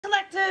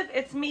Collective,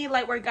 it's me,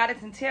 LightWerk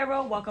Guidance and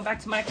Tarot. Welcome back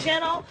to my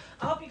channel.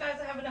 I hope you guys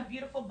are having a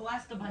beautiful,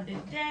 blessed,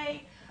 abundant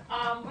day.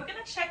 We're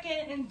going to check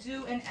in and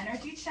do an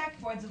energy check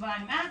for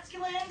Divine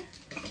Masculine.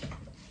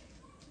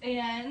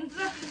 And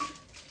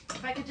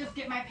if I could just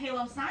get my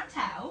Palo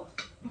Santo,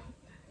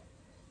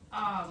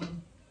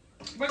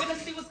 we're going to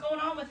see what's going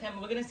on with him.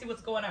 We're going to see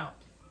what's going out.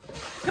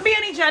 Could be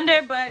any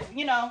gender, but,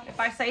 you know, if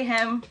I say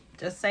him,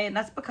 just saying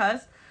that's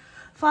because.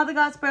 Father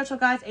God, spiritual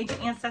guides,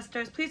 ancient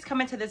ancestors, please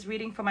come into this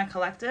reading for my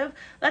collective.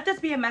 Let this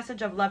be a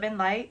message of love and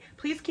light.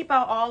 Please keep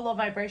out all low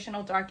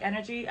vibrational dark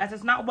energy, as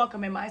it's not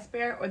welcome in my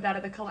spirit or that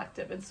of the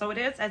collective. And so it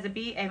is, as it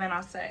be, amen,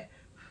 I'll say.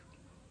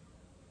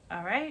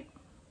 All right.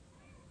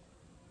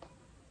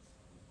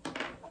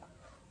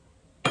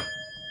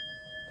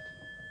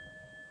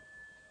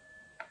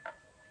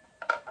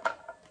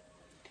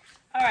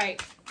 All right.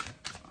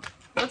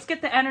 Let's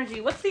get the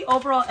energy. What's the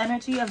overall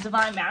energy of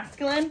Divine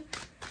Masculine?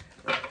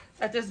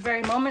 At this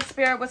very moment,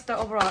 Spirit, what's the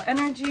overall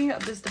energy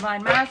of this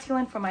Divine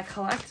Masculine for my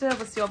collective?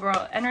 What's the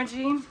overall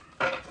energy?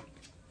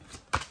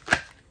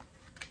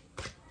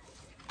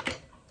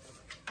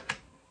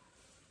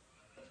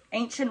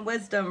 Ancient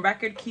Wisdom,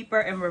 Record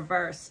Keeper in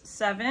reverse.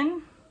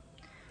 7.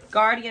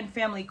 Guardian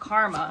Family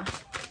Karma.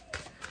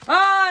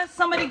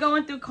 Somebody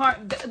going through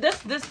this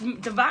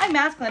Divine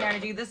Masculine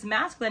energy, this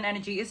masculine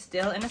energy is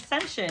still in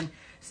ascension.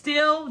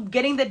 Still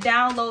getting the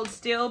download,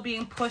 still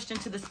being pushed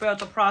into the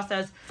spiritual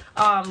process,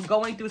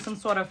 going through some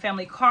sort of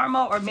family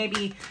karma, or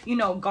maybe, you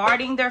know,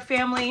 guarding their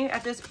family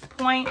at this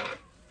point.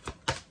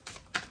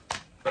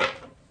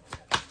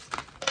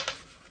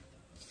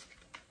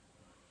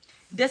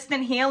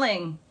 Distant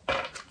healing.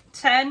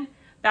 10.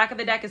 Back of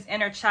the deck is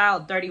inner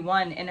child.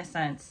 31.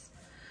 Innocence.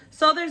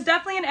 So there's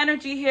definitely an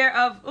energy here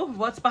of, ooh,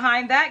 what's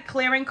behind that?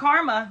 Clearing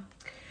karma.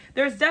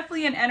 There's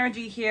definitely an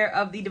energy here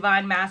of the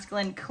Divine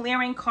Masculine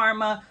clearing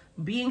karma,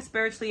 being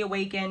spiritually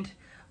awakened,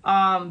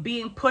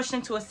 being pushed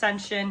into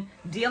ascension,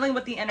 dealing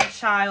with the inner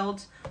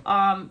child.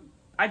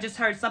 I just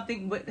heard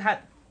something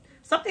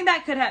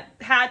that could have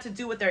had to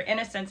do with their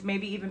innocence,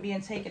 maybe even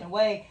being taken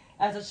away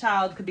as a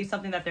child, could be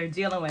something that they're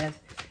dealing with.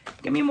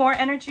 Give me more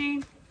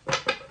energy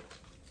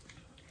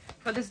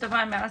for this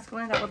Divine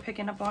Masculine that we're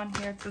picking up on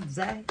here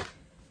today.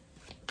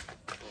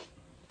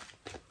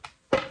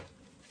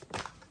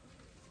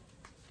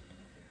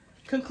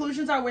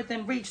 Conclusions are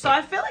within reach. So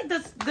I feel like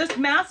this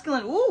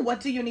masculine, ooh, what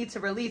do you need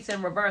to release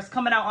in reverse?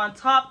 Coming out on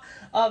top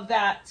of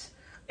that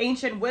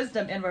Ancient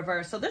Wisdom in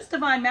reverse. So this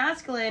Divine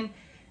Masculine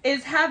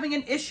is having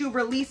an issue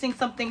releasing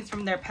some things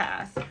from their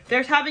past.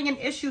 They're having an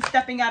issue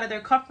stepping out of their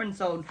comfort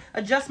zone.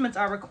 Adjustments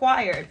are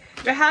required.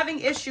 They're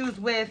having issues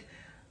with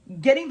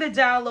getting the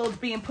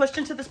downloads, being pushed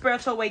into the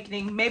spiritual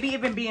awakening, maybe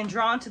even being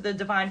drawn to the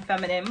Divine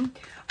Feminine,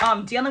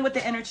 dealing with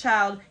the inner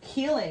child,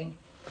 healing.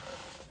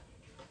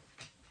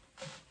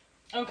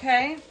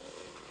 Okay,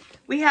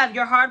 we have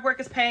your hard work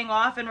is paying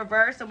off in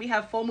reverse, and we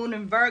have full moon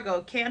in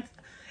Virgo.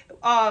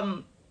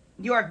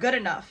 You are good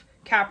enough,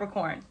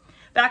 Capricorn.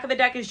 Back of the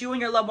deck is you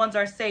and your loved ones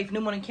are safe, new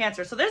moon in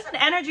Cancer. So there's an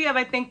energy of,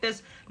 I think,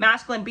 this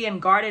masculine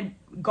being guarded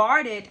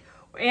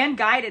and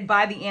guided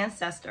by the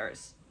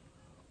ancestors.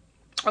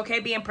 Okay,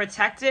 being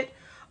protected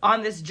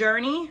on this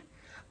journey.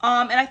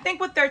 And I think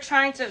what they're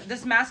trying to,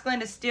 this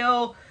masculine is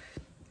still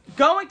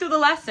going through the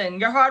lesson.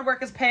 Your hard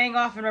work is paying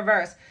off in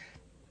reverse.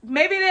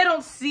 Maybe they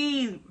don't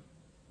see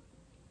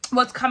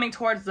what's coming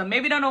towards them.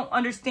 Maybe they don't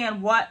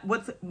understand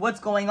what's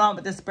going on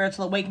with this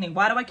spiritual awakening.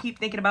 Why do I keep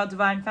thinking about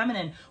Divine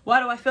Feminine? Why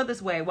do I feel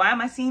this way? Why am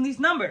I seeing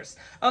these numbers?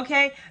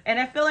 Okay, and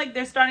I feel like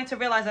they're starting to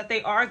realize that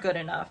they are good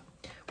enough.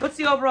 What's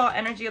the overall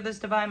energy of this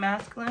Divine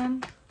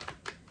Masculine?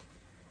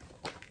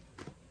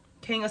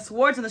 King of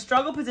Swords in the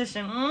struggle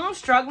position.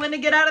 Struggling to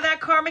get out of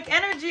that karmic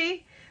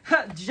energy.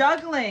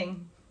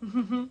 Juggling.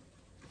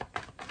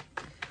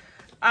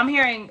 I'm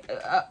hearing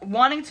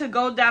wanting to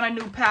go down a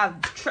new path,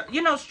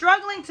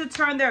 struggling to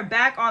turn their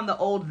back on the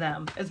old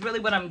them is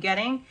really what I'm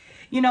getting.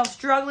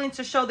 Struggling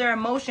to show their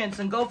emotions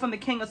and go from the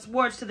King of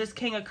Swords to this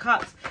King of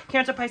Cups.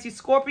 Cancer, Pisces,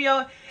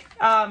 Scorpio,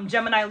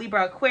 Gemini,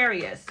 Libra,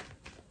 Aquarius.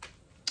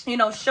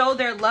 Show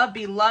their love,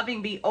 be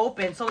loving, be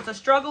open. So it's a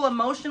struggle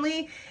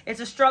emotionally. It's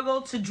a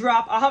struggle to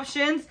drop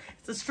options.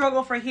 It's a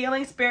struggle for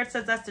healing. Spirit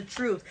says that's the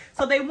truth.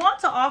 So they want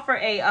to offer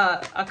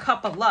a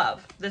cup of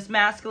love. This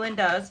masculine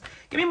does.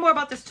 Give me more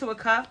about this Two of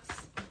Cups.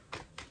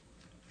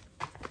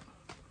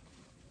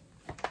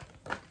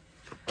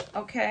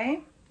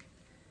 Okay.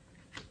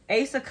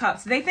 Ace of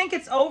Cups. They think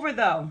it's over,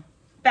 though.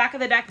 Back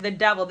of the deck, the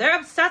Devil. They're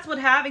obsessed with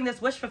having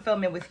this wish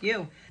fulfillment with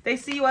you. They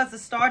see you as the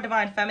star,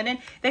 Divine Feminine.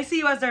 They see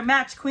you as their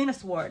match, Queen of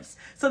Swords.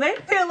 So they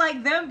feel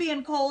like them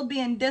being cold,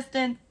 being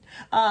distant,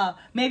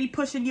 maybe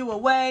pushing you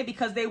away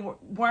because they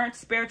weren't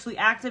spiritually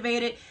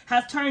activated,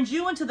 has turned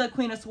you into the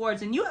Queen of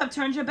Swords, and you have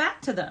turned your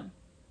back to them.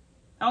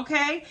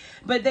 Okay?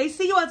 But they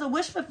see you as a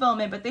wish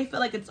fulfillment, but they feel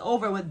like it's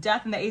over with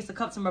Death and the Ace of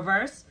Cups in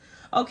reverse.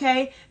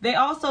 Okay, they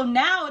also,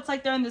 now it's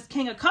like they're in this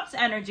King of Cups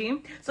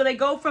energy. So they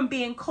go from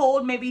being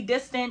cold, maybe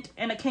distant,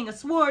 and a King of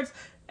Swords,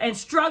 and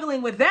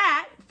struggling with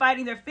that,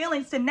 fighting their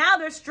feelings, to now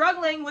they're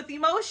struggling with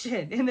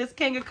emotion in this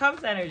King of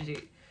Cups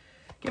energy.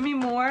 Give me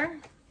more.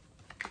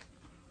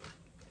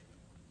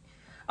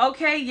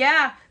 Okay,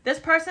 yeah. This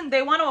person,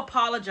 they want to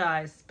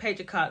apologize, Page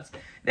of Cups.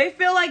 They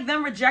feel like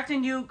them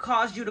rejecting you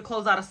caused you to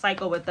close out a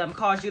cycle with them,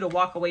 caused you to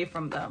walk away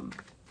from them.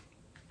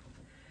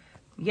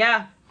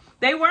 Yeah.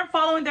 They weren't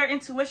following their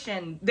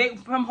intuition.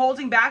 From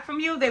holding back from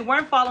you, they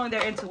weren't following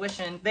their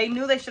intuition. They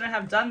knew they shouldn't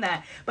have done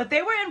that. But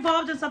they were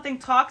involved in something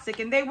toxic,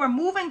 and they were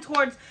moving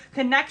towards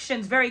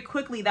connections very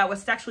quickly that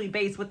was sexually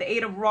based, with the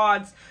 8 of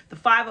Rods, the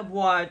 5 of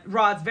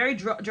Rods, very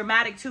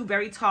dramatic too,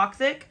 very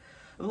toxic,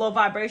 low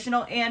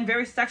vibrational, and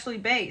very sexually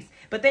based.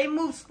 But they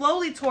moved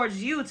slowly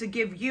towards you to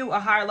give you a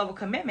higher level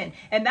commitment.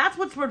 And that's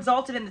what's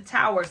resulted in the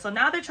Tower. So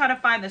now they're trying to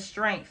find the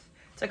strength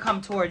to come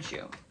towards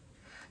you.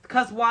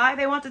 Because why?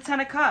 They want the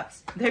 10 of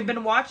Cups. They've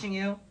been watching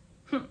you.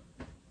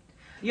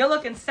 You're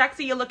looking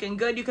sexy. You're looking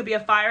good. You could be a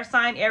fire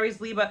sign,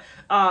 Aries, Libra.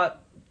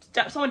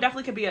 Someone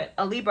definitely could be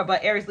a Libra,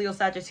 but Aries, Leo,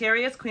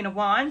 Sagittarius, Queen of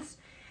Wands.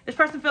 This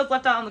person feels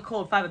left out in the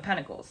cold, 5 of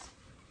Pentacles.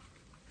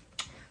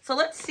 So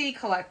let's see,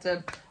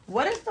 collective.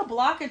 What is the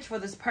blockage for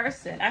this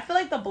person? I feel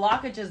like the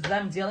blockage is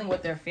them dealing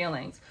with their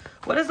feelings.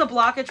 What is the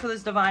blockage for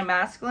this Divine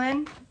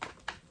Masculine?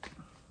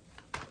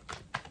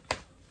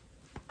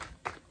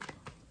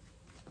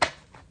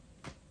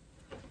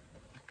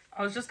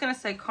 I was just going to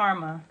say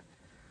karma.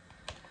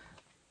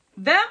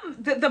 The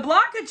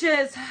blockage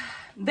is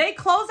they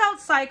close out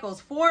cycles.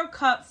 4 of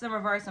Cups in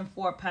reverse and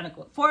 4 of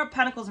Pentacles. 4 of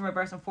Pentacles in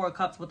reverse and 4 of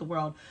Cups with the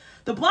World.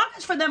 The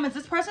blockage for them is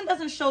this person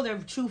doesn't show their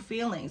true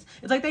feelings.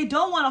 It's like they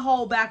don't want to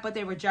hold back, but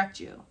they reject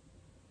you.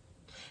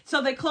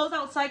 So they close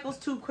out cycles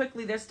too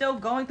quickly. They're still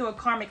going through a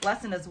karmic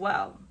lesson as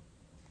well.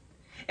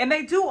 And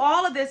they do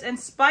all of this in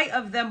spite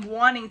of them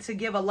wanting to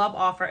give a love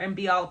offer and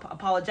be all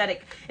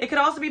apologetic. It could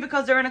also be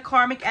because they're in a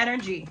karmic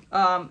energy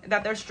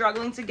that they're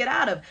struggling to get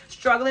out of.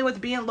 Struggling with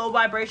being low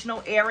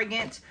vibrational,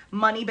 arrogant,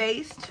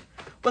 money-based.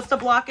 What's the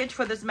blockage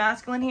for this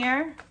masculine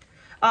here?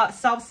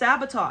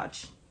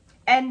 Self-sabotage.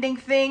 Ending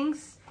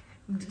things.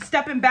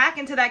 Stepping back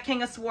into that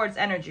King of Swords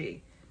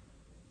energy.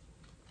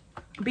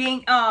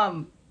 Being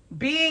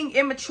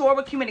immature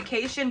with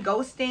communication.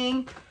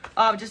 Ghosting.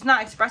 Just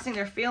not expressing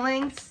their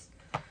feelings.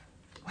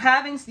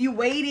 Having you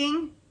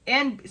waiting,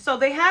 and so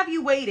they have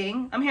you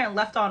waiting. I'm hearing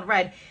left on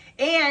red,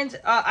 and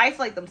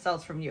isolate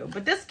themselves from you.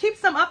 But this keeps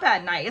them up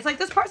at night. It's like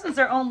this person's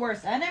their own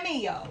worst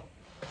enemy, yo.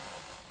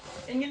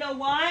 And you know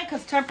why?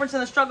 Because Temperance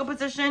in the struggle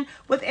position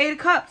with 8 of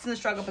Cups in the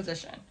struggle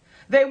position.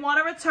 They want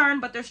to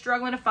return, but they're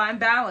struggling to find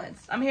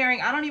balance. I'm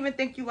hearing, I don't even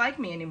think you like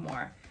me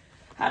anymore.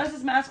 How does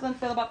this masculine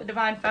feel about the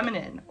Divine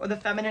Feminine or the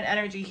feminine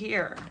energy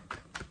here?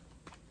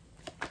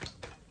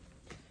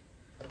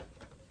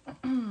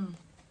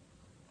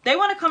 They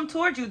want to come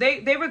towards you.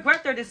 They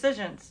regret their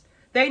decisions.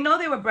 They know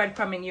they were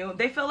breadcrumbing you.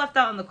 They feel left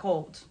out in the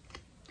cold.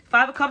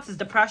 5 of Cups is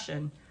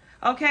depression.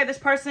 Okay, this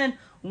person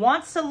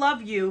wants to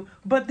love you,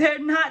 but they're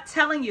not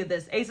telling you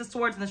this. Ace of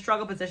Swords in the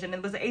struggle position.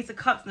 It was the Ace of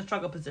Cups in the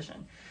struggle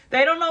position.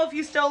 They don't know if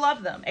you still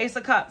love them. Ace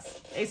of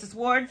Cups. Ace of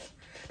Swords.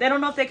 They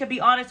don't know if they could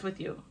be honest with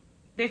you.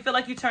 They feel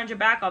like you turned your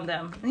back on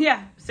them.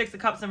 Yeah, 6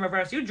 of Cups in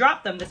reverse. You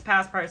dropped them, this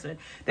past person.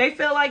 They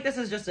feel like this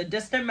is just a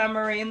distant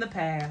memory in the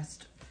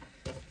past.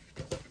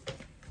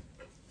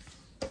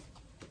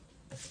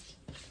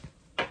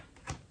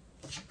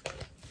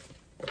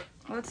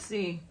 Let's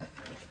see.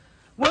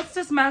 What's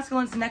this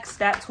masculine's next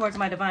step towards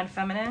my Divine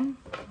Feminine?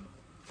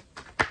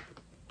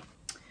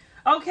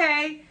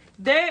 Okay,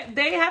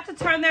 they have to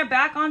turn their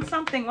back on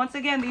something. Once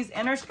again, these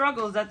inner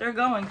struggles that they're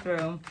going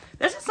through.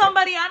 This is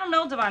somebody, I don't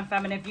know, Divine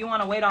Feminine, if you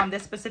want to wait on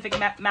this specific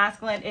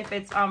masculine, if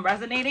it's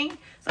resonating.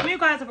 Some of you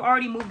guys have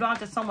already moved on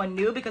to someone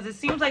new, because it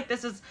seems like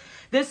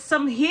there's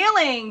some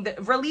healing,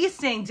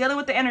 releasing, dealing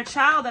with the inner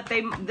child that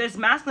this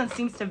masculine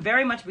seems to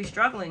very much be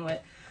struggling with.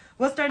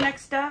 What's their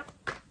next step?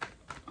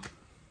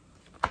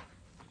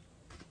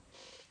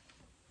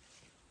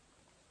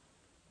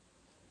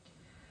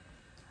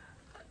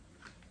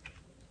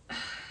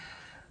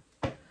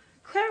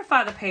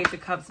 Clarify the Page of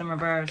Cups in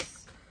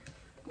reverse.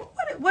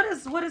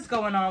 What is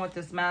going on with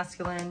this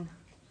masculine?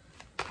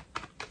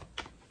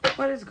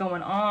 What is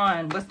going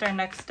on? What's their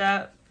next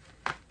step?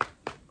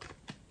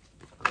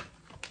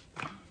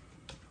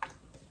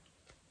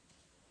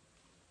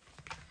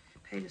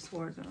 Page of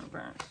Swords in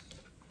reverse.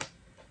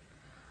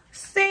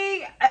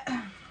 See,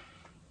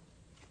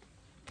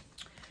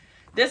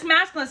 this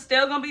masculine is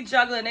still going to be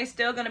juggling. They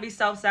still going to be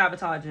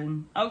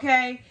self-sabotaging.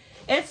 Okay?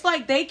 It's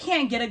like they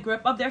can't get a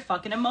grip of their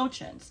fucking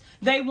emotions.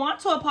 They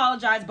want to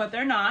apologize, but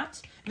they're not.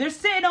 They're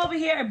sitting over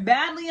here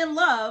badly in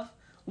love,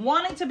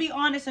 wanting to be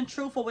honest and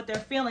truthful with their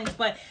feelings,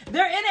 but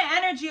they're in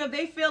an energy of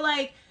they feel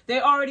like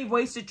they already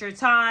wasted your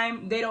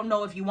time. They don't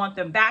know if you want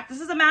them back.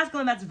 This is a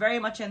masculine that's very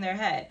much in their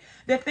head.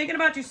 They're thinking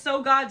about you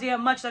so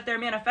goddamn much that they're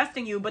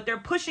manifesting you, but they're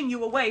pushing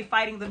you away,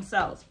 fighting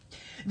themselves.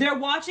 They're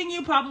watching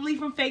you probably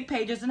from fake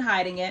pages and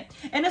hiding it.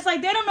 And it's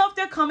like they don't know if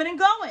they're coming and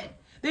going.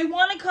 They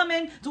want to come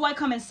in. Do I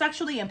come in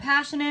sexually and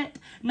passionate,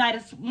 Knight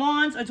of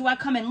Wands, or do I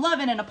come in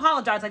loving and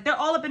apologize? Like they're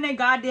all up in their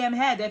goddamn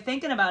head. They're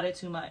thinking about it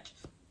too much.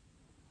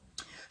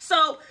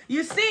 So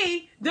you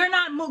see, they're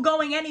not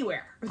going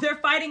anywhere. They're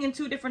fighting in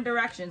two different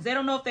directions. They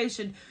don't know if they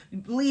should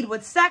lead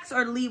with sex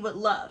or lead with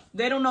love.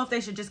 They don't know if they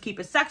should just keep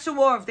it sexual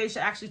or if they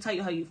should actually tell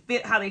you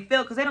how they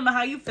feel, because they don't know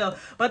how you feel.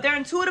 But they're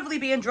intuitively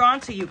being drawn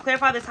to you.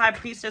 Clarify this high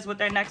priestess with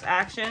their next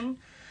action.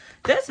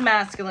 This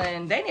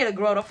masculine, they need to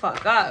grow the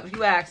fuck up, if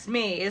you ask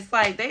me. It's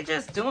like they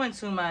just doing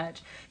too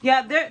much.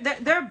 Yeah,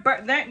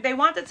 they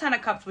want the 10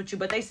 of Cups with you,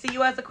 but they see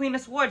you as the Queen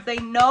of Swords. They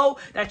know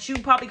that you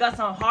probably got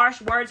some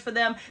harsh words for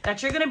them,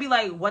 that you're going to be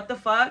like, what the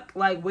fuck?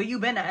 Like, where you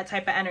been at?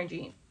 Type of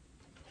energy.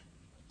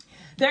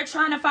 They're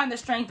trying to find the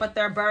strength, but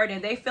they're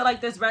burdened. They feel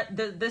like this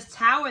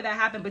tower that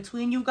happened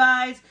between you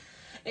guys,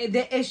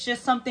 it's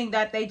just something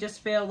that they just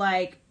feel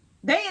like,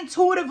 they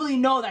intuitively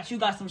know that you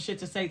got some shit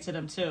to say to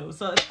them too.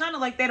 So it's kind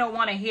of like they don't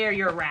want to hear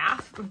your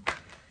wrath.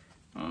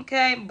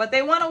 Okay, but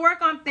they want to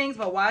work on things.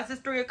 But why is this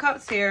 3 of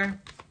Cups here?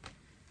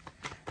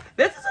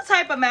 This is a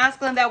type of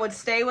masculine that would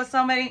stay with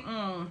somebody.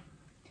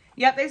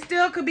 Yep, they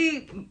still could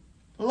be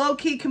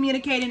low-key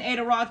communicating 8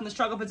 of Rods in the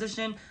struggle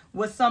position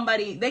with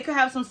somebody. They could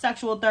have some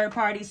sexual third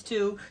parties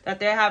too that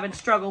they're having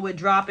struggle with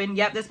dropping.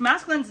 Yep, this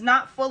masculine's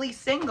not fully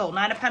single.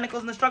 9 of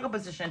Pentacles in the struggle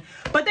position.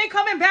 But they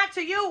coming back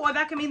to you, or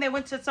that could mean they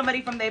went to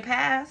somebody from their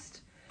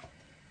past.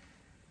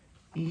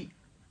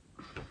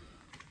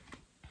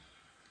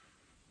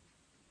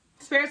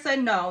 Spirit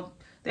said no.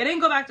 They didn't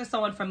go back to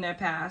someone from their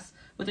past,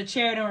 with the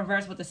Chariot in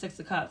reverse with the 6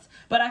 of Cups.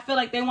 But I feel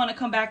like they want to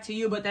come back to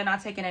you, but they're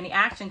not taking any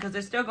action because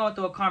they're still going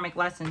through a karmic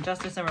lesson.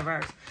 Justice in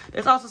reverse.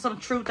 There's also some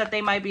truth that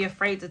they might be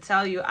afraid to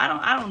tell you. I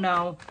don't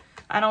know.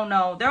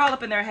 They're all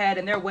up in their head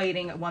and they're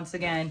waiting once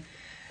again.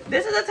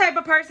 This is the type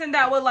of person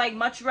that would like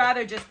much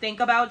rather just think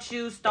about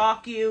you,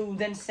 stalk you,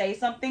 than say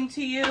something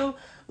to you.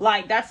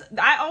 Like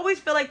I always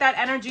feel like that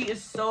energy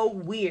is so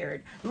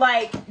weird.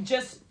 Like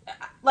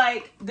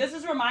this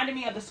is reminding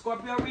me of the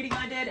Scorpio reading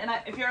I did. And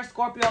if you're a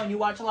Scorpio and you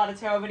watch a lot of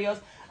tarot videos,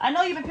 I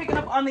know you've been picking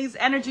up on these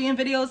energy in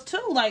videos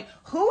too. Like,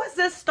 who is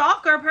this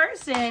stalker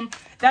person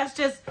that's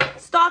just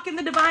stalking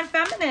the divine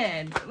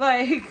feminine?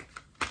 Like,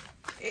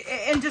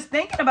 and just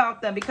thinking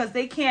about them because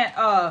they can't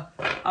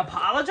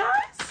apologize?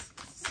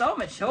 So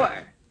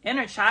mature.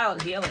 Inner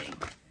child healing.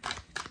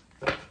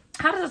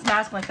 How does this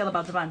masculine feel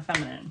about divine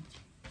feminine?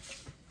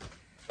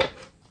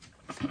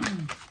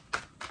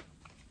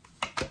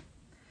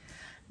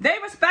 They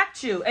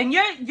respect you, and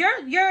you're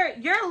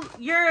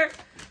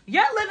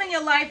living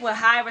your life with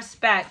high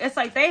respect. It's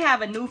like they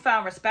have a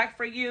newfound respect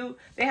for you.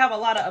 They have a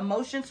lot of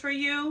emotions for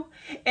you,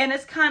 and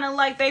it's kind of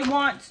like they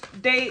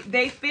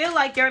feel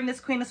like you're in this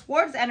Queen of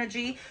Swords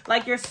energy,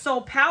 like you're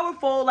so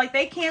powerful, like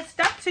they can't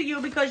step to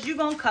you because you're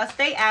gonna cuss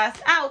they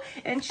ass out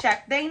and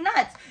check they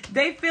nuts.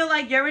 They feel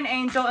like you're an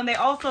angel, and they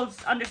also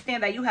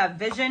understand that you have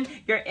vision.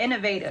 You're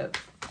innovative.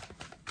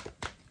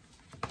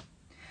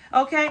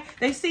 Okay,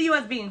 they see you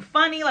as being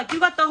funny, like you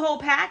got the whole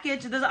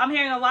package. I'm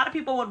hearing a lot of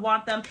people would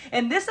want them,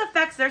 and this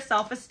affects their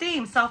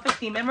self-esteem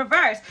in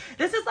reverse.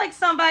 This is like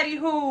somebody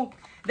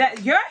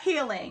that you're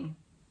healing.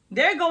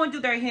 They're going through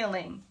their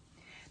healing.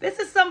 This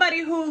is somebody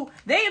who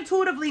they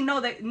intuitively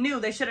knew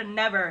they should have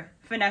never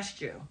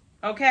finessed you.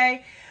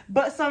 Okay,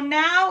 but so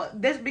now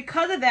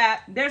because of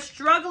that, they're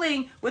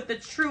struggling with the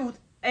truth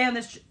and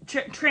this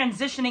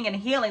transitioning and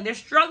healing. They're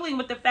struggling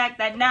with the fact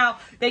that now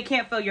they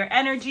can't feel your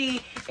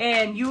energy,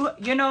 and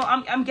you know,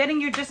 I'm getting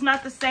you're just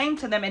not the same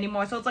to them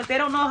anymore. So it's like they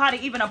don't know how to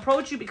even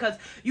approach you because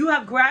you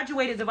have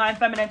graduated divine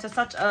feminine to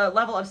such a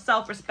level of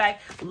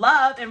self-respect,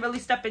 love, and really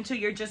step into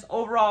your just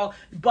overall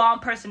bomb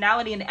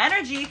personality and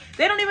energy.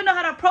 They don't even know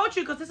how to approach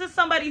you because this is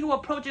somebody who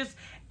approaches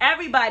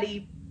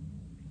everybody,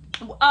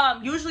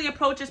 usually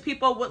approaches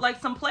people with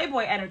like some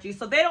playboy energy.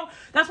 So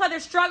that's why they're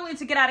struggling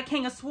to get out of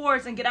King of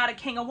Swords and get out of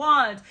King of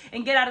Wands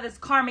and get out of this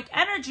karmic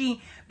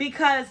energy,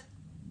 because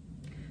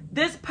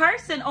this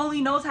person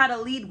only knows how to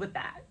lead with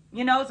that.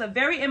 You know, it's a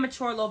very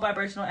immature, low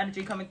vibrational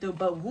energy coming through.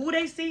 But who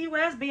they see you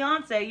as,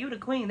 Beyonce, you the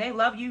queen. They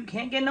love you. You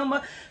can't get no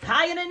more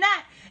higher than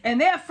that. And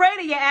they're afraid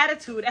of your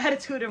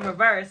attitude in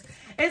reverse.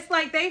 It's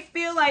like I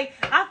feel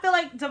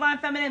like divine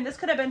feminine, this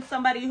could have been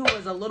somebody who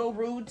was a little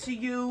rude to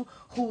you,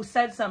 who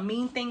said some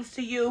mean things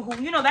to you,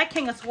 who, you know, that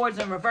King of Swords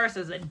in reverse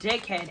is a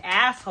dickhead,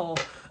 asshole.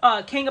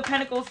 King of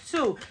Pentacles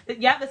too.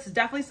 Yeah, this is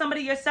definitely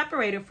somebody you're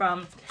separated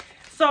from.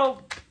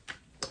 So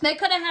they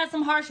could have had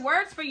some harsh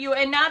words for you,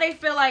 and now they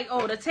feel like,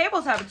 oh, the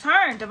tables have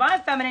turned.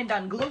 Divine feminine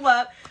done glue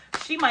up.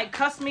 She might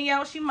cuss me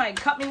out. She might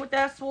cut me with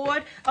that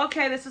sword.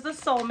 Okay, this is a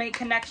soulmate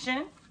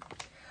connection.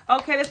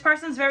 Okay, this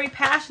person's very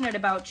passionate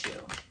about you.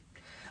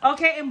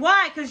 Okay, and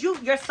why? Because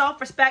your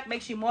self-respect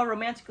makes you more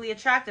romantically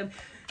attractive.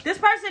 This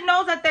person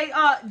knows that they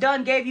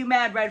done gave you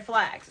mad red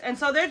flags. And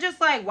so they're just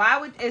like,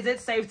 is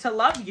it safe to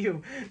love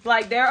you?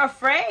 Like, they're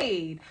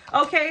afraid.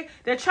 Okay,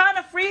 they're trying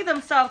to free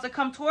themselves to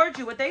come towards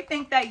you, but they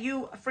think that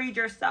you freed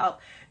yourself.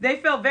 They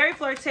feel very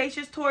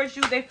flirtatious towards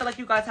you. They feel like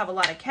you guys have a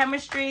lot of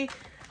chemistry.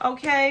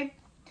 Okay,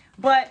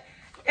 but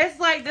it's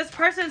like this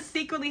person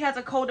secretly has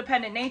a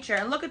codependent nature.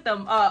 And look at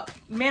them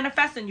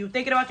manifesting you,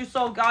 thinking about you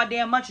so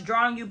goddamn much,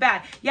 drawing you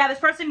back. Yeah, this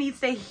person needs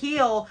to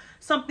heal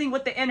something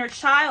with the inner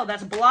child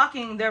that's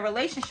blocking their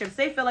relationships.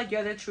 They feel like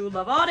you're their true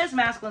love. All this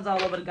masculine's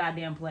all over the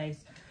goddamn place.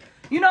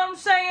 You know what I'm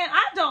saying?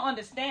 I don't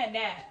understand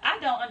that. I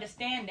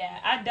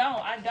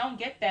don't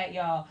get that,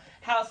 y'all.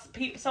 How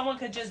someone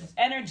could just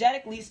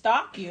energetically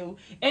stalk you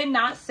and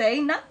not say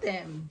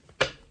nothing.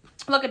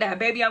 Look at that.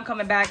 Baby, I'm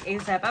coming back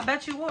ASAP. I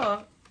bet you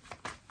will.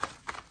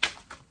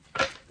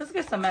 Let's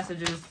get some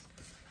messages.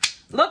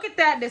 Look at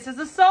that. This is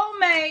a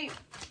soulmate.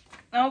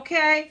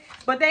 Okay?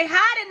 But they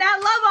hiding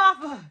that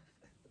love offer.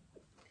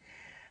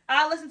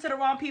 I listened to the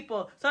wrong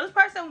people. So this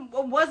person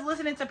was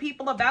listening to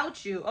people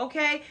about you,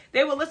 okay?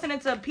 They were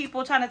listening to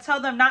people trying to tell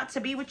them not to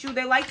be with you.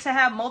 They like to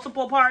have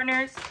multiple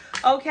partners,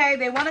 okay?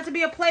 They wanted to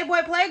be a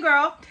playboy,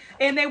 playgirl,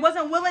 and they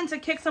wasn't willing to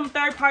kick some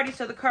third parties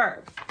to the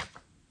curb.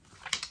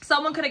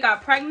 Someone could have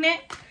got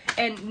pregnant,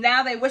 and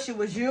now they wish it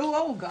was you.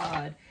 Oh,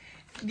 God.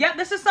 Yep,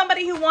 this is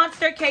somebody who wants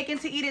their cake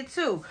and to eat it,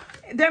 too.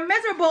 They're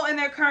miserable in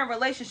their current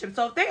relationship.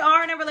 So if they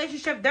are in a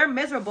relationship, they're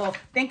miserable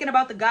thinking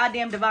about the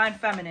goddamn divine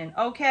feminine,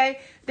 okay?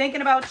 Thinking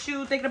about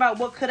you, thinking about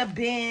what could have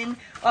been,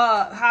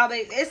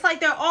 it's like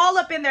they're all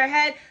up in their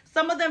head.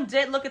 Some of them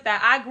did look at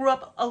that. I grew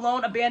up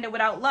alone, abandoned,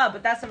 without love,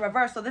 but that's the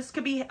reverse. So this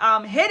could be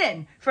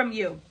hidden from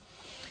you.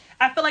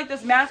 I feel like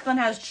this masculine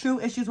has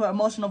true issues with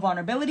emotional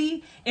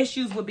vulnerability,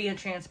 issues with being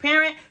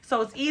transparent.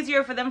 So it's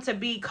easier for them to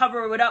be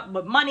covered it up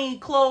with money,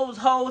 clothes,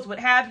 hoes, what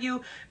have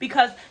you,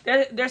 because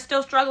they're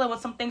still struggling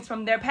with some things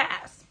from their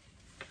past.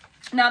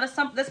 Now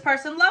this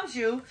person loves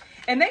you,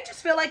 and they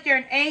just feel like you're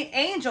an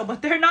angel,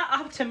 but they're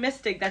not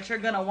optimistic that you're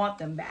going to want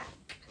them back.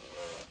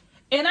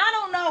 And I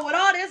don't know, with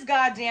all this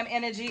goddamn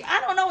energy,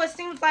 I don't know, it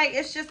seems like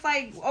it's just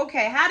like,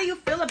 okay, how do you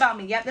feel about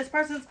me? Yep, this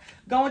person's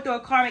going through a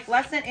karmic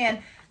lesson, and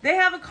they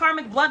have a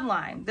karmic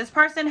bloodline. This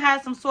person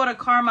has some sort of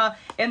karma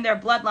in their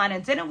bloodline.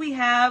 And didn't we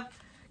have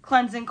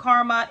cleansing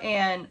karma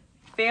and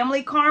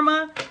family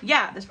karma?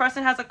 Yeah, this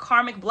person has a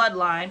karmic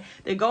bloodline.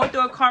 They're going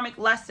through a karmic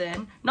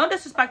lesson. No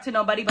disrespect to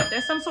nobody, but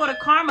there's some sort of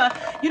karma.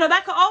 You know,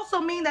 that could also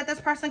mean that this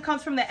person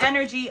comes from the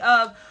energy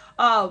of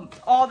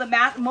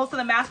most of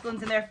the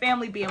masculines in their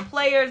family being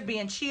players,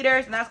 being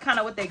cheaters, and that's kind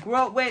of what they grew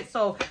up with.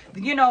 So,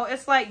 you know,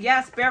 it's like,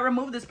 yeah, spirit,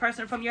 remove this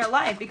person from your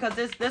life, because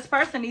this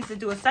person needs to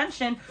do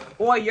ascension,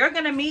 or you're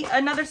gonna meet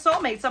another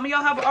soulmate. Some of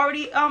y'all have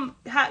already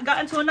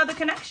gotten to another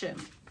connection.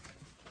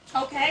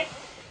 Okay,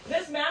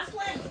 this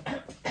masculine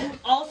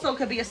also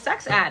could be a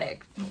sex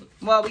addict.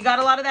 Well, we got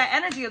a lot of that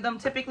energy of them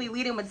typically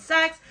leading with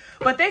sex,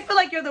 but they feel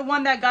like you're the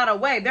one that got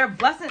away. Their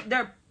blessings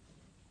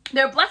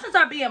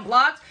are being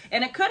blocked,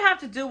 and it could have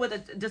to do with a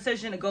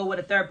decision to go with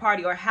a third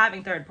party or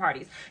having third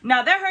parties.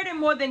 Now, they're hurting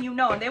more than you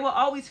know, and they will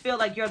always feel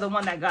like you're the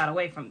one that got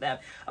away from them,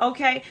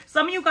 okay?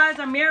 Some of you guys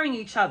are marrying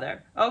each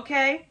other,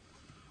 okay?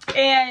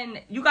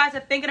 And you guys are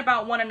thinking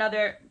about one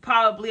another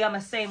probably on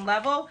the same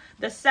level.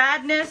 The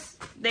sadness,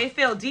 they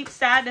feel deep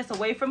sadness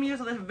away from you,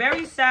 so they're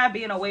very sad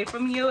being away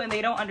from you, and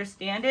they don't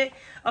understand it.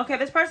 Okay,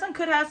 this person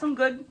could have some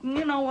good,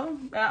 you know,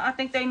 I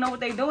think they know what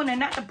they're doing in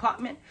that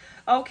department,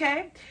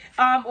 okay?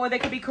 Or they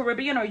could be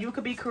Caribbean, or you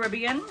could be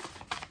Caribbean,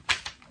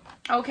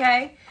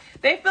 okay?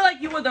 They feel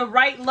like you were the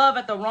right love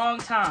at the wrong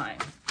time,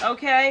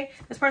 okay?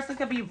 This person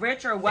could be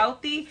rich or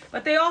wealthy,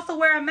 but they also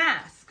wear a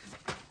mask.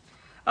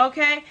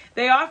 Okay,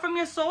 they are from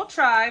your soul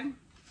tribe.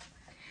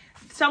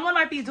 Someone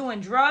might be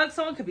doing drugs.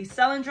 Someone could be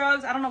selling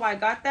drugs. I don't know why I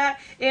got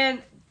that.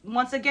 And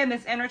once again,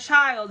 this inner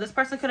child, this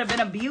person could have been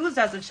abused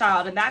as a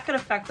child, and that could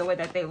affect the way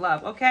that they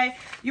love. Okay,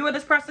 you or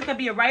this person could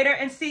be a writer.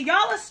 And see,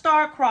 y'all are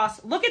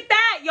star-crossed. Look at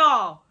that,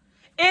 y'all.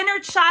 Inner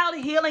child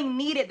healing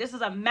needed. This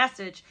is a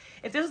message.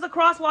 If this is the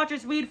cross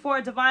watchers read for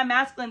a divine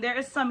masculine, there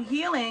is some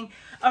healing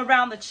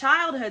around the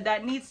childhood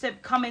that needs to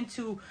come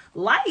into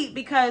light,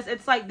 because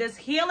it's like this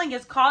healing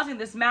is causing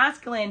this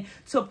masculine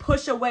to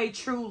push away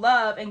true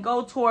love and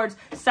go towards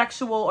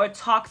sexual or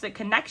toxic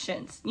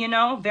connections. You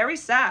know, very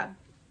sad.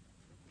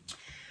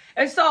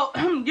 And so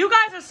you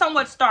guys are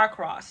somewhat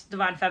star-crossed,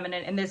 divine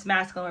feminine, and this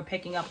masculine we're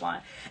picking up on.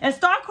 And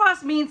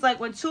star-crossed means like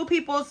when two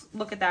people's,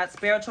 look at that,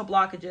 spiritual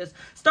blockages.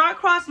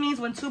 Star-crossed means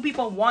when two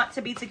people want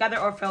to be together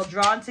or feel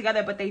drawn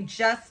together, but they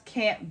just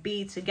can't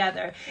be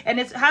together. And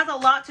it has a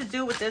lot to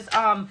do with this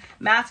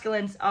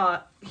masculine's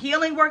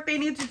healing work they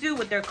need to do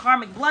with their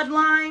karmic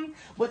bloodline,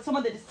 with some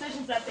of the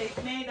decisions that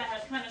they've made that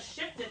has kind of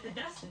shifted the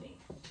destiny.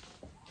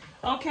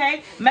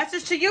 Okay,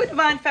 message to you,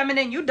 divine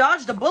feminine. You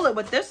dodged a bullet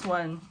with this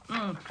one.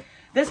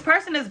 This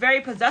person is very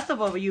possessive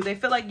over you. They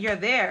feel like you're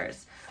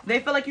theirs. They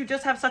feel like you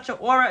just have such an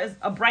aura,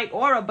 a bright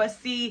aura. But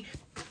see,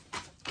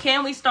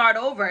 can we start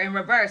over in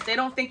reverse? They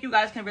don't think you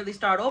guys can really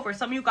start over.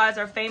 Some of you guys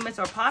are famous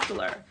or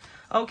popular.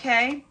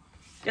 Okay?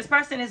 This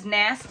person is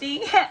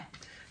nasty,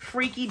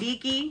 freaky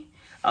deaky.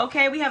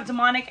 Okay, we have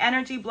demonic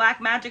energy, black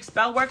magic,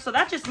 spell work. So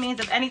that just means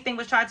if anything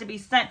was tried to be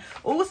sent,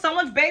 oh,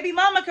 someone's baby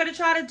mama could have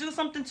tried to do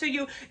something to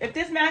you. If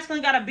this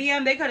masculine got a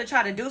BM, they could have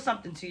tried to do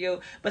something to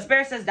you. But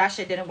Spirit says that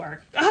shit didn't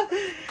work.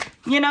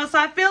 You know, so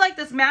I feel like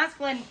this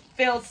masculine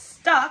feels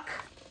stuck.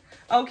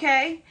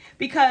 Okay?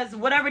 Because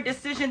whatever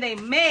decision they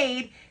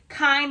made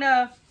kind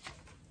of,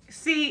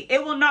 see,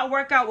 it will not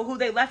work out with who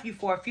they left you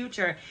for.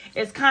 Future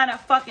is kind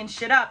of fucking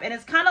shit up. And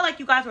it's kind of like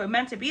you guys were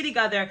meant to be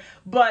together,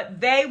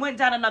 but they went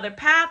down another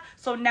path.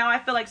 So now I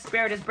feel like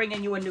Spirit is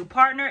bringing you a new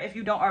partner if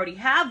you don't already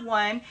have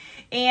one.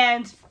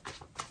 And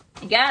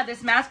yeah,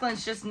 this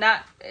masculine's just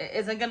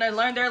isn't going to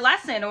learn their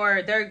lesson,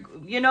 or they're,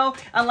 you know,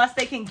 unless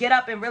they can get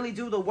up and really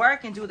do the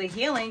work and do the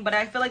healing. But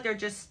I feel like they're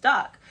just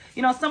stuck.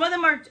 You know, some of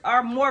them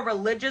are more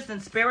religious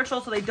and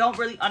spiritual, so they don't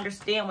really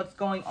understand what's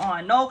going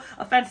on. No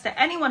offense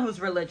to anyone who's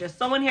religious.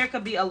 Someone here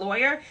could be a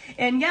lawyer,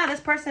 and yeah,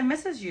 this person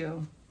misses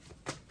you.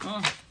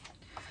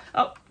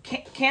 Oh,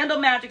 candle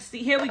magic.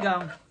 See, here we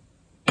go.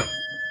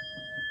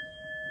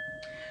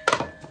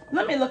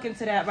 Let me look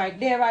into that right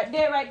there, right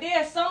there, right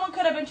there. Someone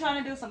could have been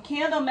trying to do some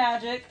candle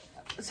magic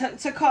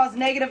to cause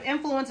negative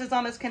influences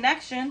on this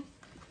connection.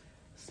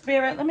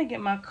 Spirit, let me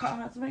get my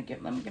cards. Let me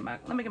get my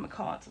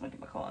cards.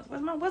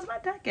 Where's my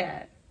deck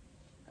at?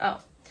 Oh,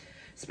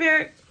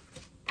 Spirit,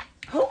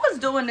 who was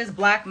doing this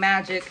black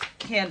magic,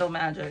 candle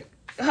magic?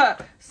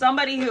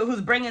 Somebody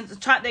who's bringing.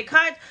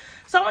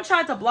 Someone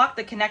tried to block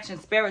the connection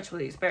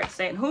spiritually. Spirit's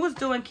saying, who was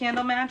doing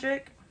candle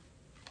magic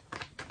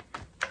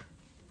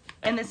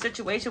in this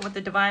situation with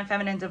the divine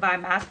feminine,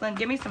 divine masculine?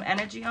 Give me some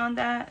energy on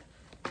that.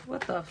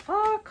 What the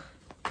fuck?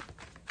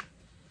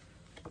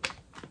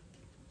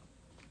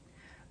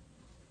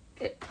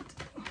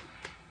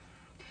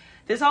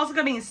 This also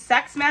could mean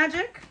sex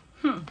magic.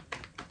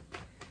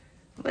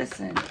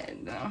 Listen.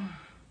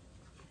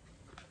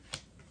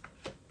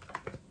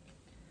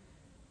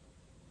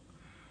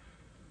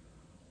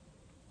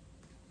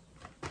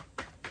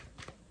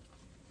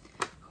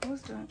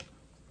 Who's doing?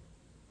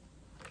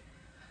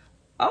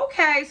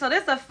 Okay, so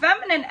this is a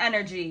feminine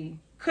energy.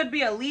 Could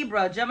be a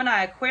Libra,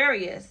 Gemini,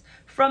 Aquarius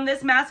from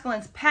this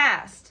masculine's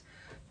past.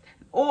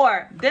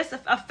 Or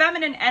a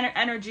feminine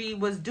energy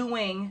was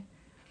doing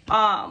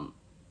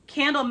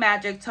candle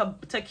magic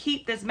to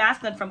keep this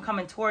masculine from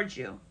coming towards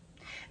you.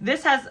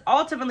 This has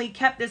ultimately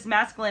kept this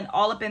masculine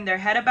all up in their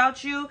head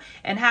about you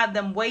and have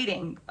them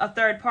waiting, a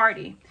third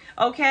party.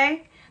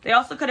 Okay? They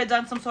also could have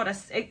done some sort of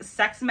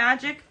sex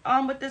magic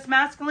with this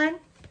masculine.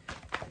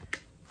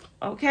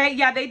 Okay?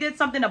 Yeah, they did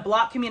something to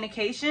block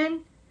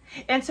communication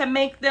and to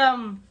make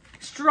them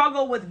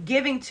struggle with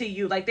giving to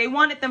you. Like, they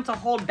wanted them to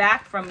hold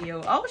back from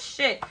you. Oh,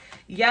 shit.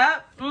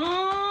 Yep.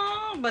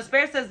 But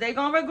Spirit says they're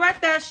going to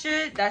regret that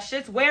shit. That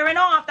shit's wearing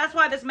off. That's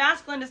why this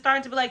masculine is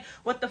starting to be like,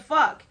 what the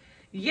fuck?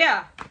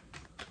 Yeah.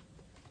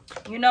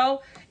 You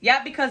know?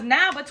 Yeah, because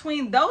now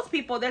between those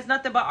people, there's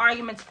nothing but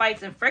arguments,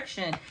 fights, and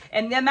friction.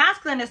 And the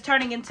masculine is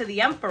turning into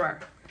the emperor.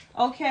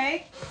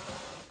 Okay?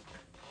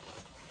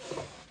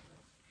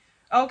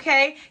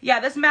 Okay? Yeah,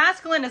 this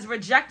masculine is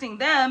rejecting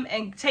them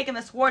and taking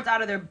the swords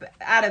out of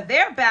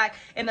their back,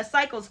 and the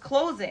cycle's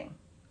closing.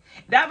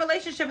 That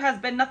relationship has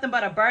been nothing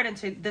but a burden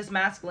to this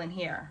masculine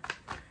here.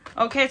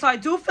 Okay, so I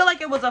do feel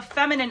like it was a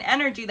feminine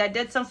energy that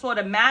did some sort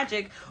of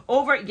magic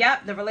over.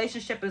 Yep, the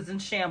relationship is in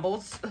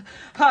shambles.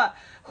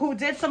 Who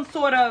did some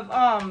sort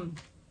of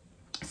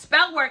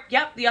spell work.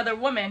 Yep, the other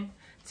woman,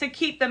 to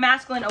keep the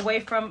masculine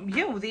away from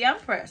you, the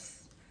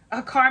Empress.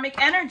 A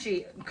karmic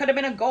energy. Could have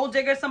been a gold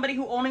digger, somebody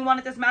who only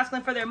wanted this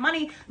masculine for their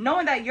money,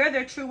 knowing that you're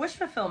their true wish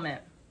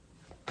fulfillment.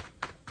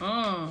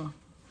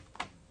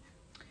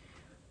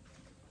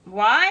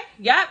 Why?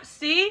 Yep,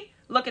 see?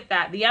 Look at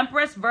that. The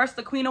Empress versus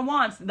the Queen of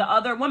Wands. The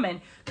other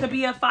woman could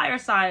be a fire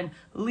sign.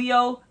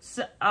 Leo,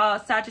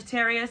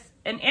 Sagittarius,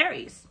 and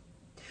Aries.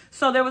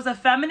 So there was a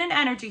feminine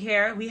energy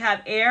here. We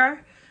have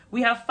air.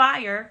 We have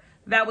fire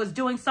that was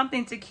doing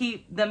something to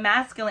keep the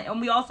masculine. And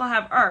we also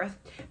have earth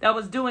that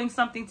was doing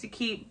something to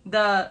keep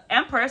the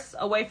Empress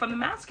away from the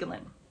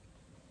masculine.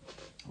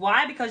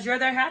 Why? Because you're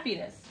their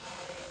happiness.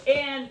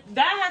 And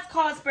that has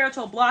caused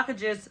spiritual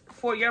blockages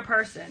for your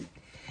person.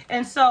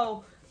 And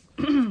so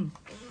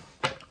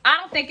I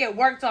don't think it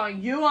worked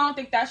on you. I don't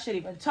think that shit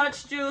even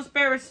touched you.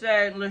 Spirit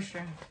said,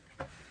 listen,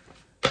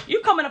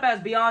 you coming up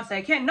as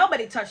Beyonce. Can't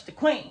nobody touch the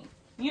queen.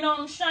 You know what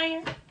I'm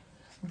saying?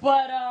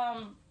 But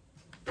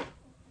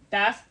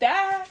that's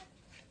that.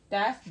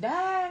 That's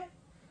that.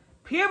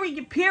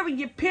 Period,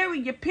 period,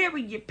 period,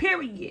 period,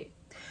 period.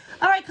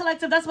 All right,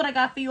 collective, that's what I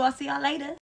got for you. I'll see y'all later.